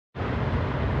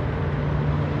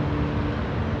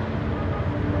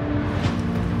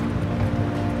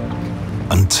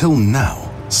Until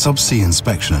now, subsea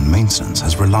inspection and maintenance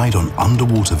has relied on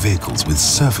underwater vehicles with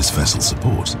surface vessel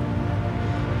support.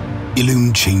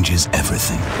 Eelume changes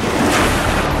everything.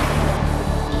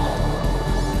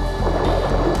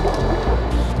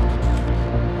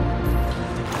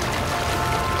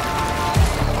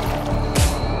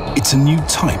 It's a new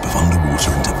type of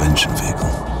underwater intervention vehicle.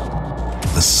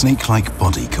 The snake-like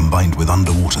body combined with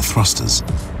underwater thrusters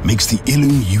makes the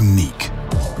Eelume unique.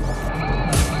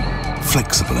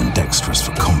 Flexible and dexterous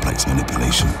for complex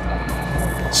manipulation.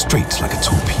 Straight like a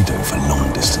torpedo for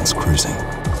long-distance cruising.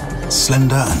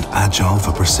 Slender and agile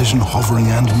for precision hovering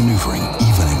and maneuvering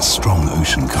even in strong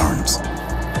ocean currents.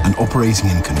 And operating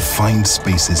in confined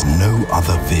spaces no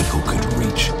other vehicle could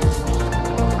reach.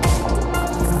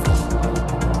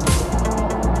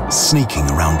 Snaking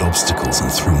around obstacles and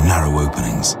through narrow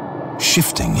openings.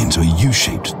 Shifting into a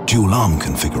U-shaped dual-arm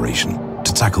configuration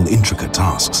to tackle intricate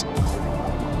tasks.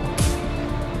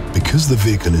 Because the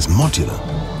vehicle is modular,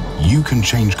 you can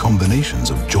change combinations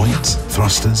of joints,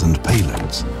 thrusters, and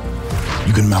payloads.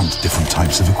 You can mount different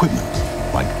types of equipment,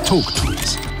 like torque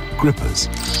tools, grippers,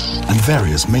 and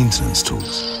various maintenance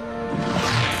tools.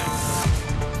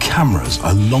 Cameras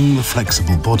along the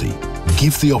flexible body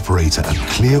give the operator a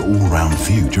clear all-round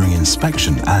view during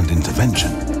inspection and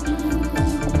intervention.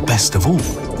 Best of all,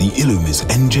 the Eelume is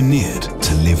engineered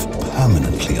to live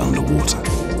permanently underwater,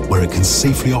 where it can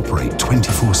safely operate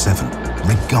 24/7,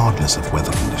 regardless of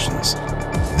weather conditions.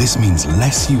 This means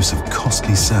less use of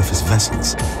costly surface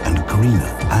vessels and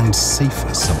greener and safer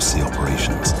subsea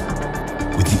operations.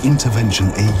 With the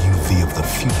intervention AUV of the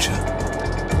future,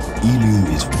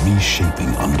 Eelume is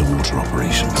reshaping underwater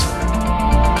operations.